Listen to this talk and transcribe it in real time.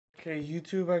Okay,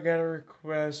 YouTube, I got a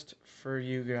request for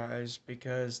you guys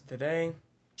because today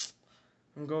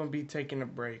I'm going to be taking a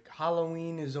break.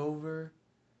 Halloween is over,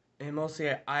 and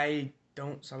mostly I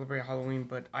don't celebrate Halloween,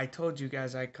 but I told you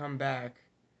guys I'd come back.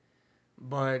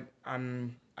 But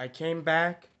I came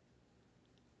back,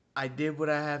 I did what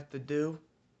I have to do,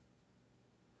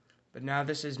 but now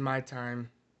this is my time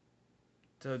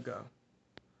to go.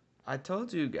 I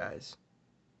told you guys,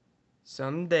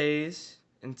 some days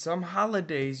and some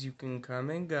holidays you can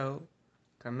come and go,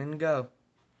 come and go.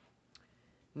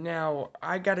 Now,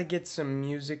 I gotta get some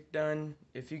music done.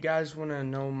 If you guys wanna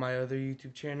know my other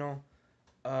YouTube channel,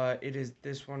 it is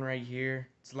this one right here.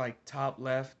 It's like top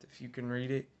left, if you can read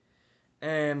it.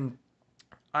 And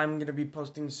I'm gonna be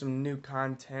posting some new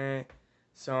content,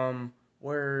 some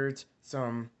words,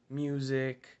 some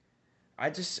music.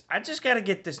 I just gotta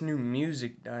get this new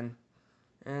music done.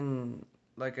 And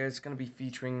like it's gonna be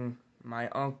featuring my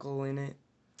uncle in it.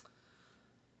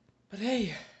 But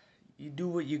hey, you do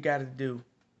what you gotta do.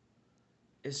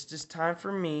 It's just time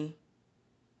for me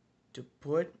to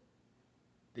put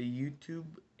the YouTube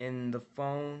and the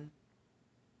phone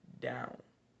down.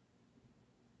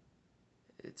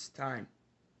 It's time.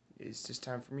 It's just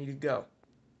time for me to go.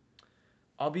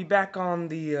 I'll be back on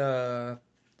the,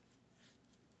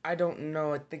 I don't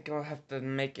know, I think I'll have to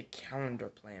make a calendar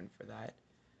plan for that.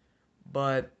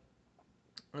 But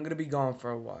I'm gonna be gone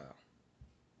for a while.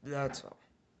 That's all.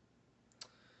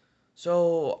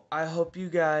 So, I hope you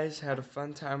guys had a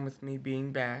fun time with me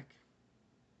being back.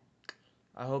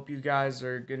 I hope you guys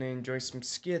are gonna enjoy some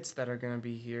skits that are gonna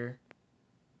be here.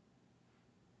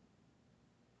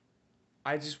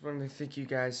 I just want to thank you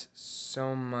guys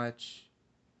so much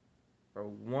for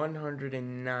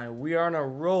 109. We are on a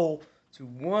roll to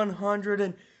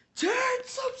 110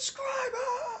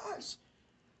 subscribers.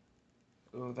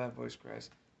 Oh, that voice cries.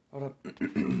 Hold up.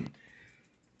 110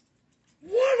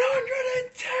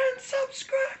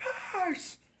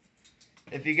 subscribers.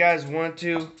 If you guys want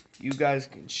to, you guys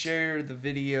can share the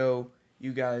video.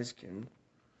 You guys can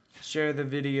share the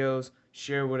videos,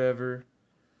 share whatever.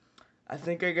 I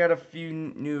think I got a few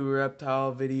new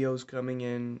reptile videos coming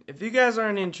in. If you guys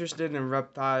aren't interested in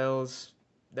reptiles,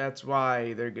 that's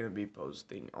why they're going to be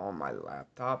posting on my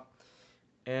laptop.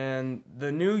 And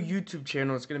the new YouTube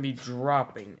channel is going to be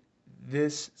dropping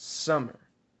this summer.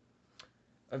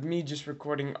 Of me just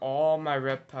recording all my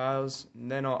reptiles,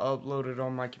 and then I'll upload it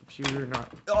on my computer.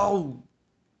 Oh!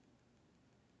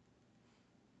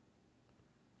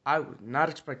 I was not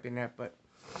expecting that, but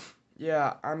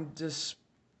yeah, I'm just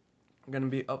going to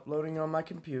be uploading on my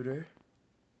computer.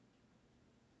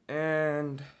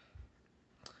 And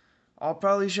I'll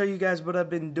probably show you guys what I've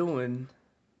been doing.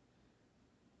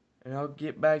 And I'll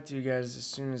get back to you guys as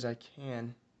soon as I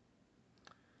can.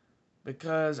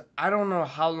 Because I don't know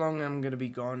how long I'm going to be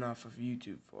gone off of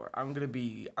YouTube for. I'm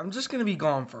just going to be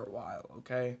gone for a while,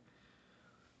 okay?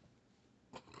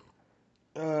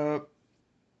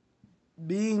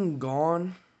 Being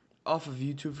gone off of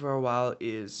YouTube for a while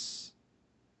is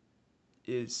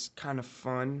kind of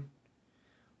fun.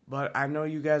 But I know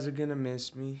you guys are going to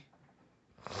miss me.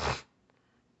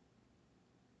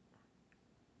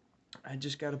 I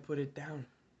just got to put it down.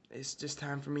 It's just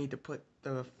time for me to put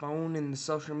the phone and the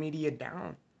social media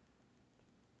down.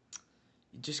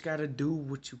 You just got to do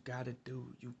what you got to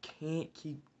do. You can't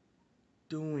keep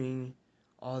doing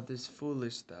all this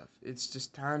foolish stuff. It's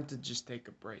just time to just take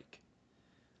a break.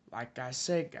 Like I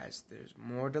said, guys, there's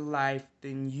more to life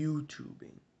than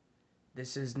YouTubing.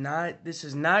 This is not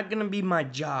going to be my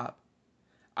job.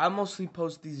 I mostly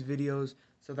post these videos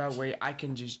so that way I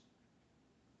can just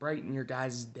brighten your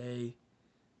guys' day.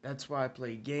 That's why I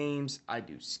play games, I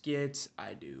do skits,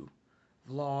 I do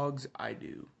vlogs, I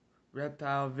do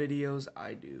reptile videos,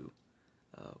 I do,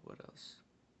 what else?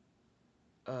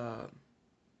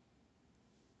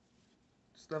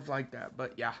 Stuff like that,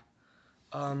 but yeah.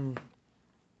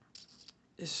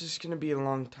 It's just gonna be a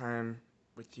long time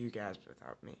with you guys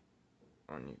without me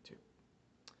on YouTube.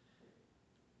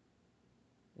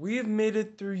 We have made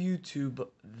it through YouTube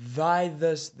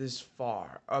this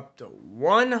far, up to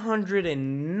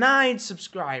 109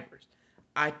 subscribers.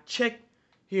 I checked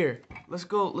here. Let's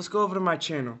go over to my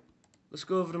channel. Let's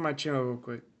go over to my channel real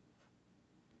quick.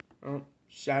 Oh,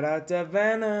 shout out to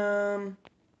Venom.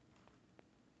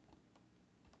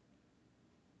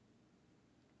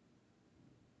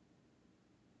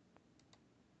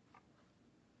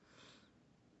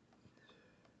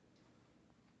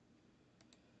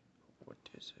 What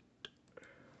is it?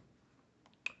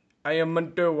 I am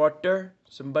underwater.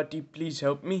 Somebody please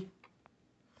help me.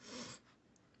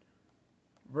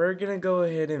 We're gonna go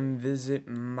ahead and visit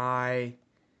my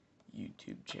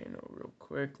YouTube channel real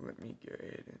quick. Let me go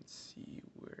ahead and see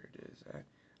where it is at.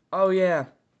 Oh yeah,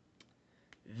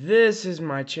 this is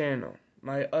my channel,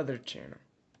 my other channel.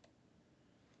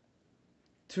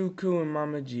 Tuku and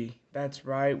Mama G. That's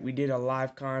right, we did a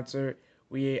live concert.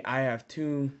 I have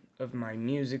 2 of my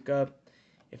music up.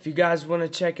 If you guys want to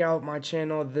check out my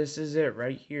channel, this is it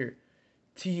right here.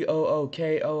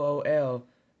 TOOKOOL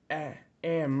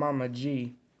and Mama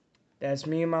G. That's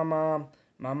me and my mom.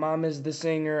 My mom is the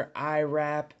singer. I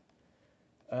rap.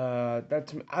 I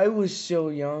was so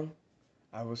young.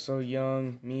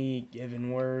 Me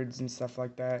giving words and stuff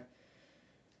like that.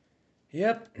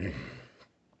 Yep.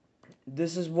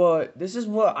 This is what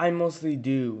I mostly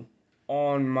do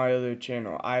on my other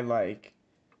channel.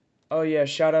 Oh yeah,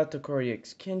 shout out to Corey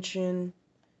X Kenshin.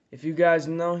 If you guys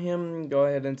know him, go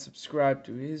ahead and subscribe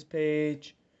to his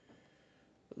page.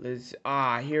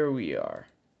 Here we are.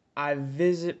 I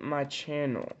visit my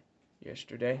channel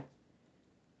yesterday.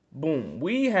 Boom,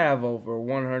 we have over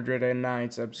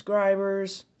 109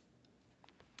 subscribers.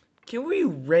 Can we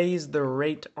raise the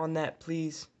rate on that,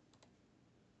 please?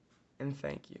 And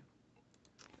thank you.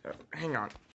 Hang on.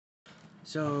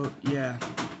 So, yeah.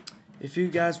 If you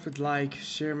guys would like,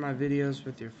 share my videos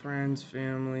with your friends,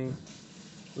 family,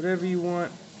 whatever you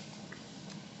want.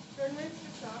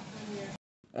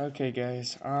 Okay,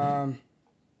 guys.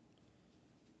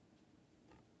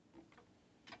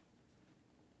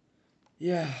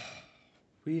 Yeah.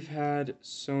 We've had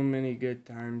so many good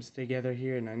times together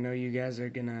here, and I know you guys are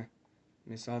gonna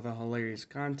miss all the hilarious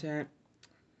content.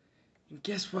 And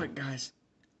guess what, guys?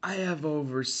 I have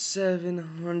over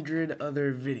 700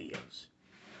 other videos.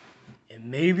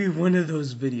 And maybe one of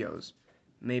those videos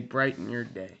may brighten your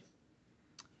day.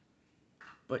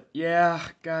 But yeah,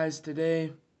 guys,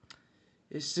 today,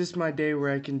 it's just my day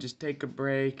where I can just take a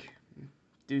break,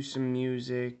 do some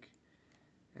music,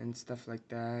 and stuff like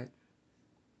that.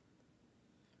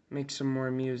 Make some more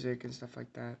music and stuff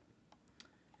like that.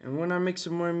 And when I make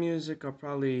some more music, I'll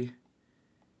probably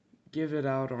give it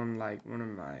out on like one of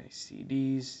my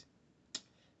CDs.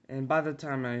 And by the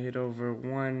time I hit over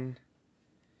 1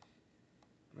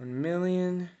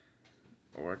 million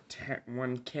or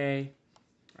 1K,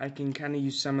 I can kind of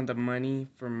use some of the money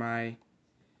for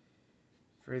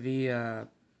the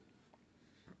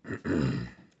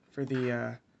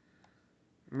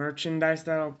merchandise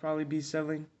that I'll probably be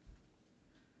selling.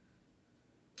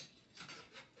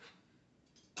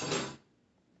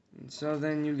 And so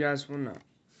then you guys will know.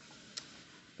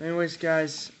 Anyways,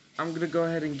 guys, I'm gonna go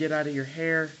ahead and get out of your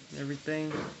hair and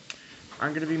everything.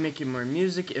 I'm gonna be making more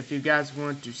music. If you guys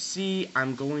want to see,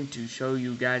 I'm going to show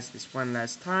you guys this one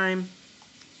last time.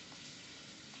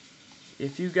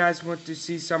 If you guys want to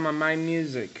see some of my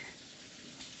music,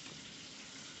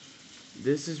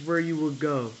 this is where you will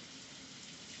go.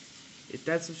 Hit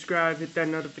that subscribe, hit that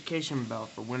notification bell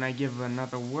for when I give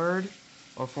another word,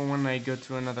 or for when I go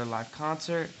to another live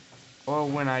concert, or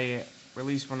when I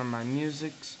release one of my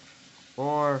musics,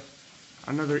 or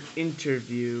another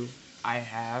interview I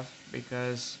have,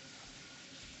 because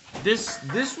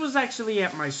this was actually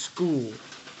at my school.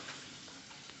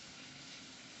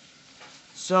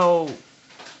 So,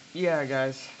 yeah,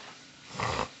 guys.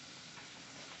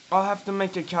 I'll have to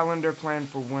make a calendar plan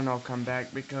for when I'll come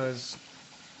back, because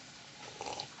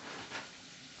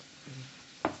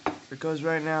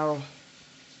right now,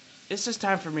 it's just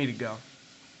time for me to go.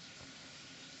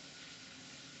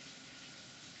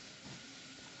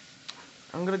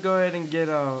 I'm gonna go ahead and get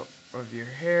of your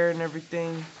hair and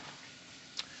everything.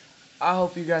 I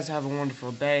hope you guys have a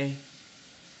wonderful day.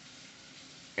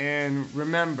 And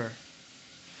remember,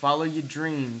 follow your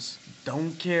dreams.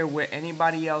 Don't care what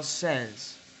anybody else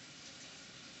says.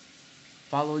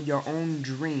 Follow your own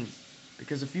dream.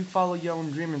 Because if you follow your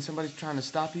own dream and somebody's trying to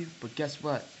stop you, but guess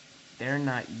what? They're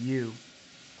not you.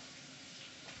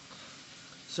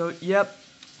 So, yep,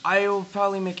 I will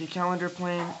probably make a calendar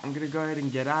plan. I'm going to go ahead and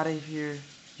get out of here.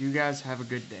 You guys have a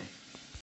good day.